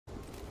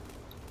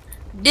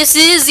This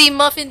is the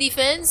Muffin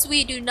defense.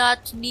 We do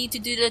not need to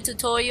do the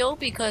tutorial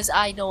because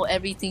I know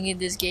everything in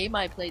this game.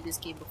 I played this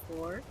game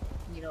before.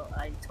 You know,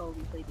 I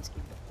totally played this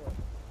game before.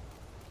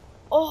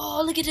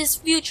 Oh, look at this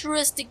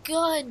futuristic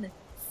gun!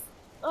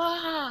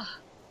 Ah!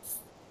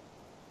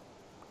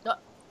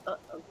 Uh,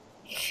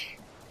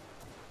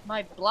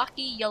 My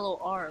blocky yellow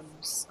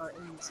arms are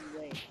in the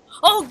way.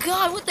 Oh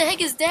god, what the heck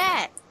is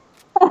that?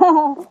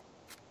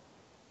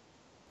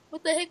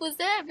 What the heck was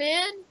that,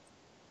 man?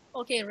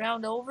 Okay,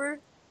 round over.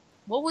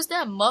 What was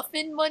that?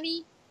 Muffin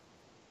money?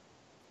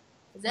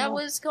 Is that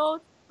what it's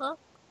called? Huh?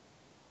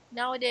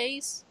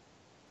 Nowadays?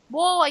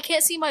 Whoa, I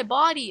can't see my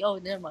body! Oh,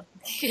 never mind.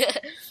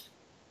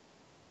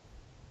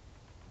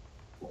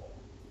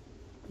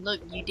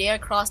 Look, you dare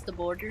cross the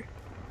border?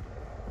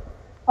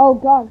 Oh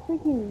god,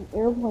 freaking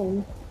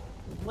airplanes.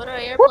 What are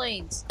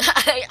airplanes?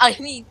 I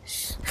mean...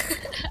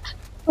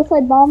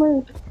 Suicide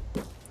bombers.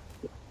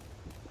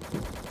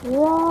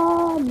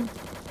 Run!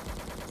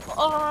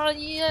 Oh,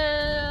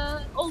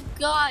 yeah! Oh,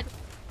 God!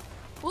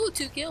 Ooh,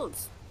 2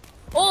 kills.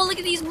 Oh, look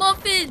at these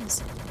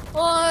muffins!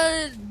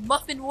 Oh,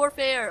 muffin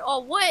warfare! Oh,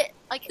 what?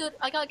 I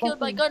got killed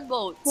by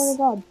gunboats! Oh my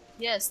god.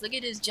 Yes, look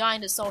at this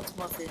giant assault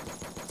muffin.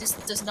 This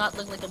does not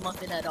look like a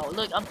muffin at all.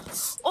 Look,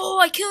 Oh,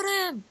 I killed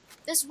him!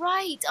 That's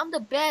right! I'm the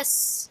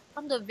best!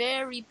 I'm the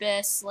very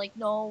best, like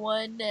no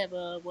one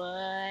ever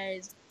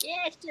was.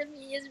 Yes, to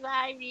me is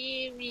my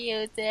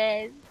review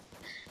test.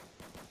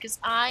 Because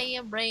I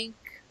am rank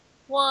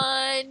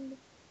 1.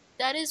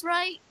 That is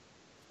right.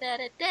 Da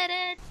 -da -da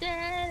 -da -da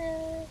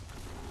 -da.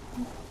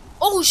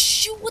 Oh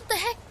shoot, what the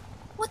heck?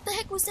 What the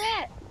heck was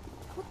that?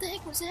 What the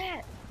heck was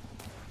that?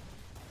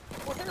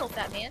 Oh, hello,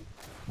 fat man.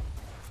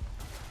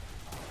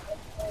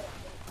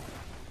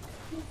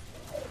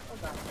 Oh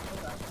god,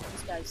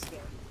 this guy's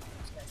scary.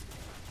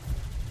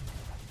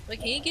 Wait,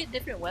 can you get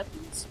different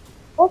weapons?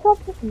 What's up?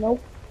 Nope.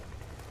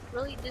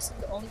 Really? This is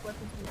the only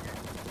weapons we have?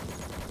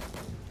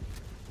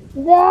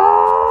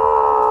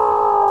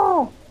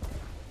 No!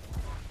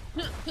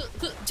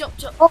 Jump,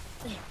 jump. Oh,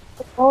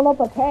 blown up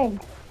a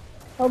tank.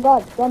 Oh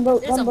god,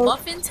 gunboat, There's gunboat. a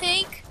muffin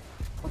tank?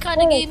 What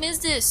kind of game is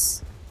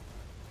this?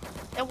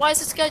 And why is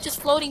this guy just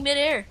floating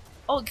midair?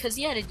 Oh, because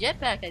he had a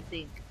jetpack, I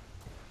think.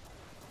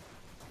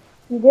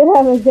 You did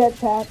have a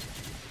jetpack.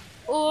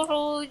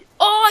 Oh,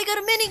 I got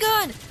a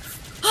minigun!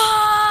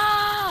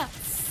 Ah!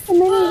 A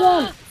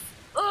minigun.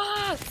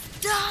 Ah!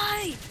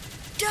 Die!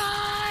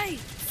 Die!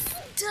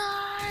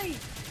 Die!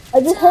 I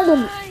just heard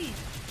him.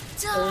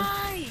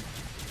 Die!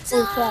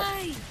 Oh, crap.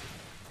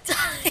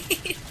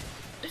 Die!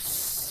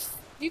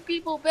 You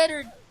people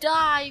better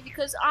die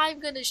because I'm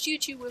gonna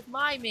shoot you with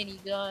my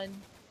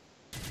minigun.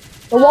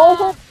 The walls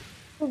are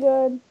so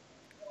good.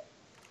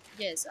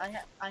 Yes, I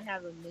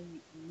have a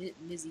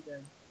mizzy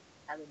gun.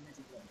 I have a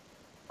mizzy gun.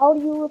 How do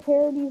you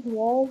repair these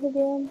walls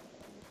again?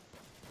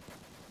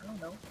 I don't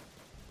know.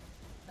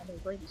 I never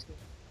played this game.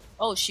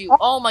 Oh shoot!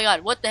 Oh my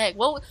god! What the heck?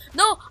 What?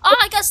 No! Ah!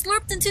 I got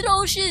slurped into the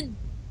ocean.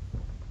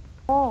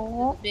 Oh,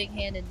 There's a big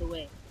hand in the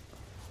way.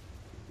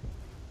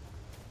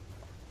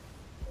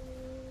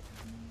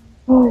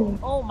 yeah.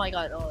 Oh my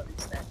god! Oh,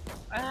 it's that.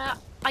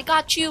 I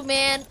got you,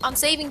 man. I'm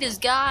saving this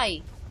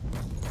guy.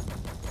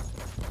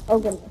 Oh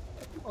goodness.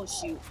 Oh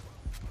shoot!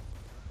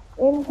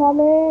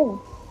 Incoming.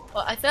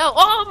 Oh, I fell.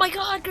 Oh my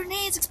god!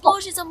 Grenades,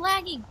 explosions! I'm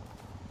lagging.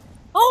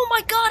 Oh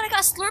my god! I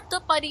got slurped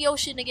up by the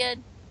ocean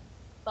again.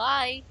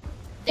 Bye.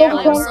 There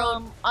are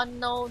some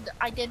unknown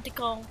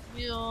identical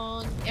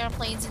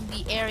airplanes in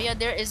the area.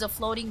 There is a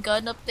floating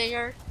gun up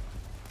there.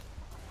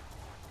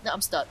 No,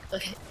 I'm stuck.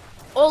 Okay.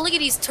 Oh, look at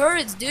these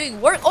turrets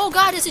doing work. Oh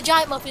god, it's a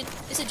giant muffin.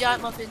 It's a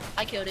giant muffin.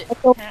 I killed it.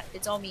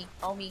 It's all me.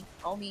 All me.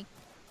 All me.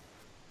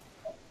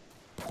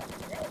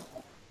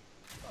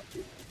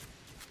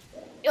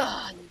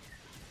 Ah.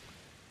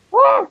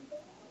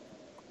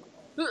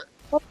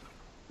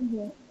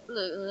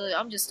 Look,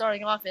 I'm just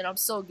starting off and I'm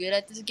so good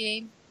at this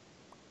game.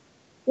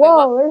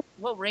 Whoa, wait,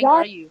 what rank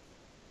are you?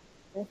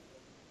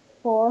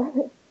 4.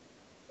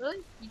 Really?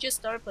 You just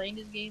started playing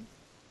this game?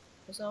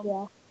 Or something?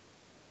 Yeah.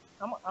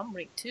 I'm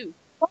rank 2.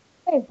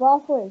 Hey,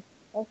 boss wave.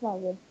 That's not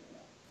good.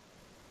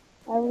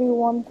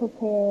 Everyone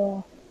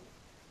prepare.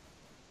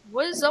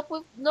 What is up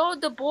with... No,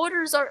 the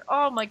borders are...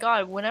 Oh my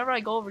god, whenever I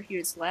go over here,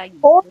 it's laggy.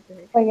 What the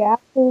heck? Like,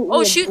 absolutely.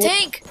 Oh shoot,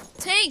 tank!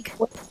 Tank!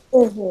 What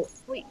is it?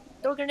 Wait,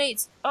 throw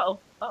grenades. Uh-oh,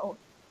 uh-oh.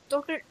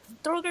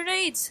 Throw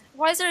grenades!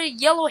 Why is there a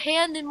yellow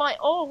hand in my...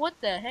 Oh, what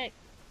the heck?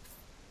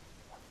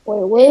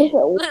 Wait, where is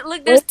it?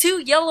 Look, there's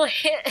 2 yellow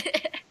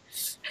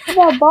hands.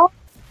 That bomb?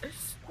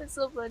 That's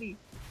so funny.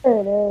 There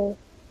it is.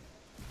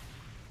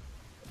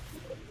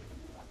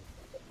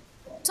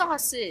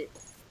 Toss it!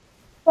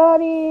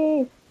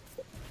 Buddy!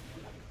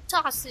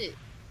 Toss it!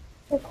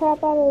 The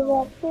crap out of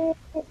that thing.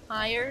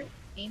 Higher.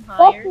 Aim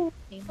higher.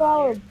 Aim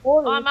higher.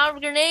 Oh, I'm out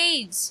of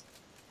grenades!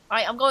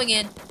 Alright, I'm going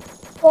in.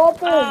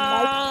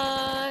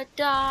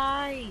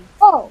 Die!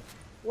 Oh!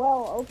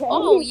 Well, okay.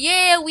 Oh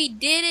yeah, we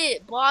did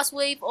it! Boss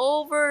wave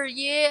over,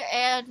 yeah,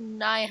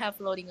 and I have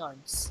floating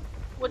arms.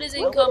 What is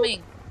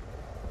incoming?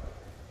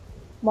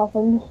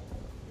 Muffins.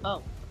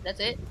 Oh,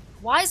 that's it?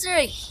 Why is there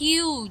a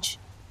huge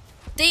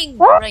thing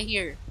Ah! right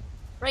here.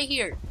 Right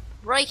here.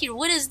 Right here.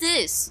 What is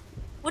this?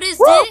 What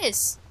is Ah!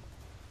 this?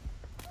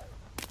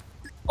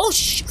 Oh,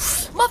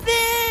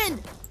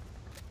 Muffin!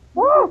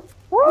 Ah!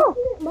 Ah! Ah!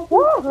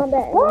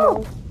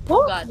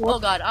 Oh god, oh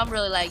god, I'm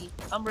really laggy.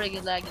 I'm really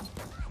laggy.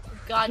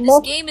 God,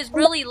 this game is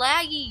really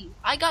laggy.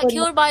 I got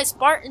killed by a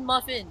Spartan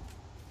Muffin.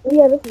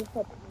 Yeah, this is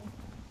such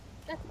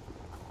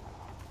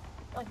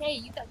Oh hey,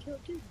 you got killed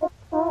too.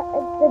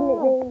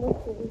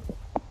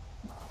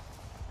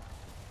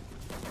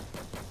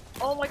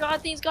 Oh my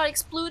god, things got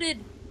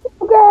exploded.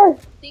 Okay.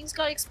 Things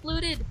got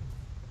exploded.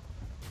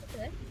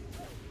 Okay.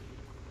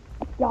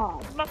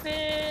 God.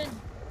 Muffin!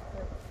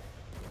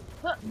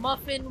 Huh,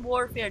 Muffin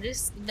Warfare. This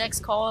is the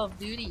next Call of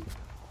Duty.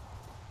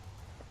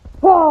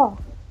 Ah!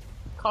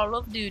 Call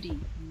of Duty.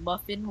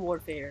 Muffin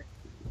Warfare.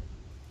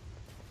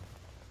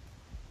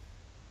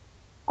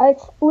 I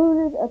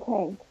exploded a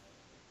tank.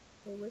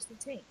 Hey, where's the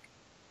tank?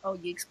 Oh,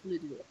 you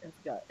exploded it. I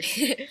forgot.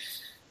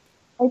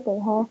 Right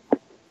there, huh?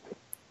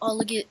 Oh,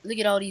 look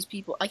at all these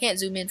people. I can't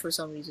zoom in for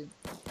some reason.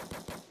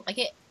 I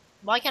can't.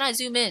 Why can't I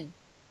zoom in?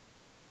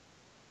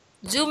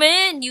 Zoom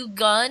in, you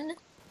gun!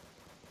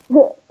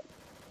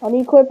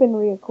 Unequip and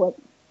re-equip.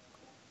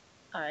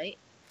 Alright.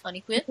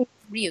 Unequip.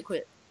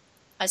 Re-equip.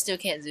 I still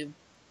can't zoom.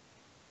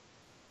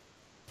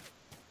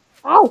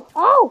 Ow!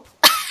 Ow!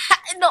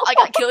 No, I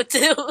got killed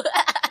too.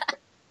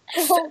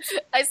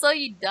 I saw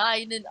you die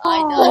and then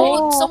I died.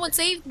 Oh, someone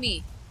saved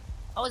me.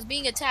 I was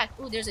being attacked.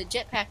 Ooh, there's a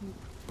jetpack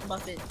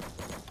muffin.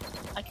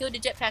 I killed the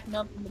jetpack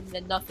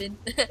muffin.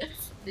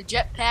 The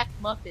jetpack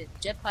muffin.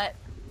 Jetpack.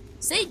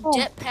 Say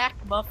jetpack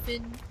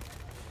muffin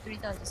 3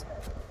 times as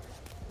fast.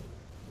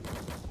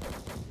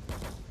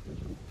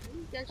 Where are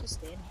you guys just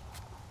standing?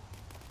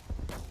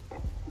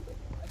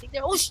 I think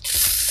they're. Oh,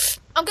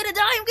 I'm gonna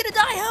die! I'm gonna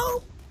die!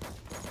 Help!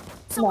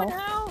 Someone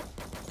help!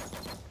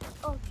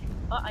 Oh,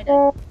 I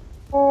died.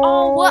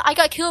 Oh, what? I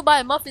got killed by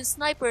a muffin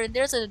sniper, and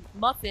there's a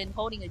muffin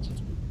holding a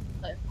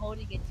GTR.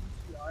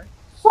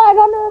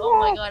 Oh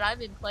my god, I've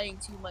been playing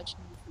too much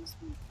Need this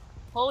week.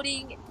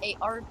 Holding a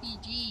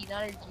RPG,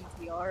 not a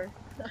GTR.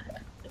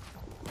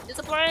 There's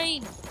a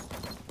plane!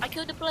 I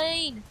killed the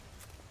plane!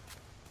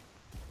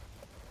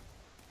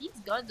 These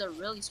guns are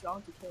really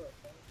strong to kill it,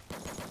 right?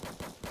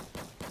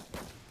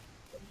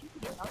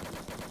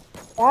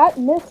 That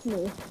missed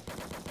me.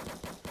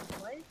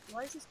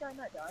 Why is this guy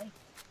not dying?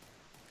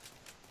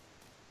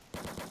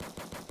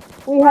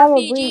 We have a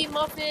RPG breach.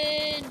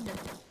 Muffin!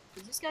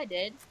 Is this guy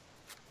dead?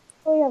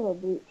 We have a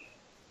breach.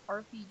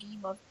 RPG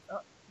Muffin.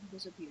 Oh, he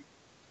disappeared.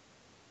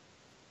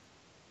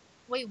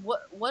 Wait,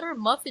 what are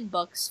Muffin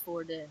Bucks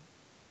for then?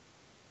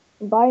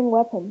 Buying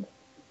weapons.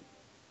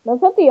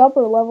 That's at the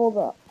upper level of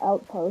the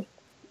outpost.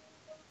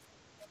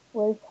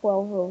 Where's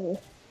 12 over?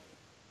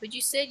 But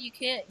you said you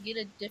can't get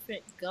a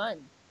different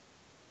gun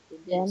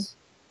than this.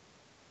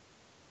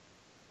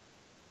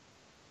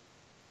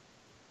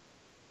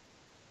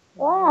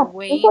 Ah,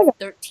 Wave like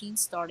 13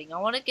 starting. I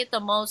want to get the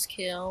most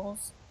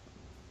kills.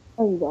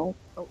 Oh, you don't.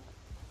 Oh.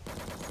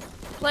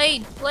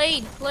 Plane,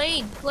 plane,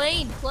 plane,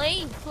 plane,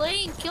 plane,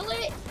 plane. Kill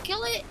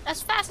it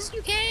as fast as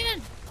you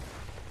can.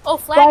 Oh,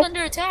 flag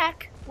under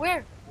attack.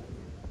 Where?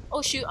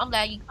 Oh shoot, I'm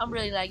lagging. I'm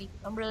really lagging.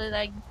 I'm really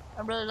lagging.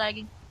 I'm really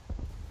lagging.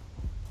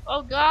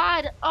 Oh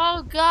god.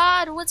 Oh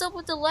god. What's up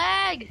with the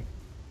lag?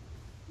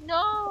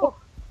 No.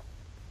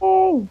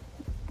 Hey.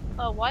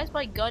 Oh, why is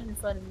my gun in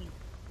front of me?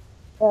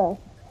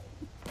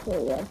 There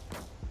we go.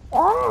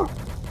 Ah!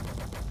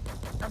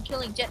 I'm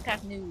killing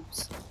jetpack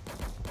noobs.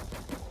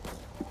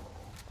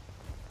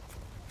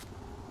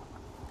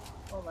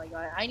 Oh my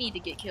god, I need to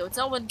get killed.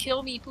 Someone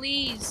kill me,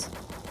 please.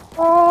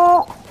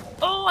 Oh,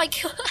 I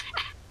killed.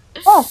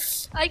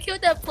 I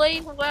killed that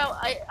plane. Wow,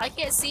 I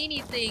can't see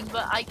anything,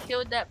 but I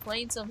killed that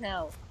plane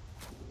somehow.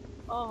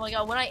 Oh my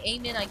god, when I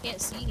aim in, I can't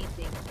see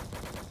anything.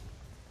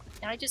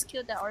 And I just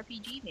killed that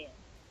RPG man.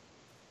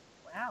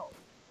 Wow.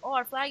 Oh,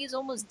 our flag is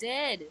almost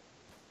dead.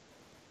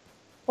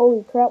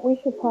 Holy crap, we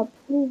should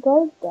probably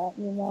guard that,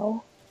 you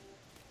know.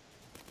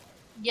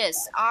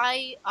 Yes,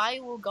 I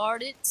will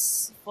guard it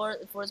for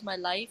my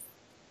life,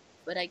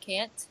 but I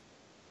can't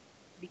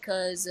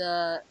because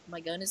my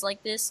gun is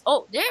like this.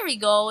 Oh, there we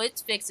go.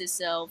 It's fixed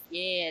itself.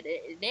 Yeah,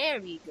 there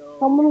we go.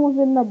 Someone was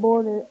in the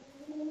border.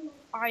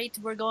 Alright,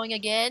 we're going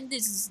again.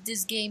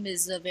 This game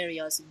is a very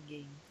awesome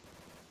game.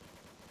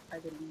 I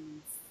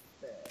believe.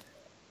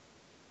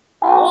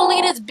 Oh, look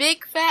at its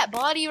big fat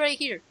body right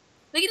here.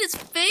 Look at its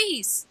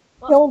face.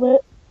 Killed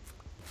it.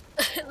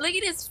 Look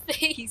at his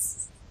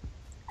face.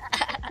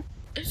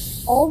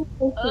 All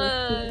holy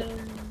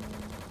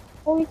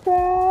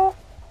crap.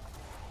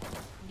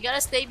 You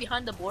gotta stay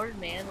behind the board,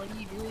 man. What are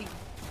you doing?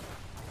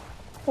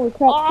 Holy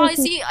crap. Oh, I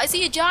see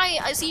a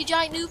giant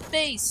noob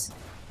face.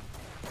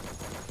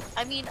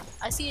 I mean,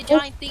 I see a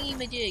giant thingy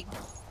majig.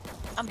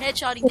 I'm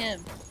headshotting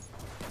him.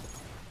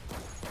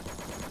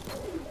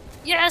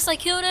 Yes, I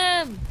killed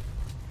him.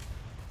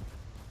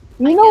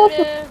 You know what's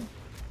him.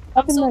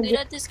 I'm so good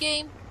at this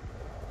game.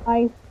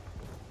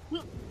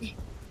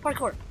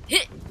 Parkour.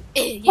 Hit.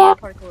 Yeah,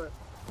 parkour.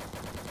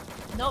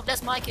 Nope,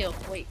 that's my kill.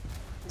 Wait,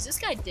 is this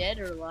guy dead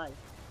or alive?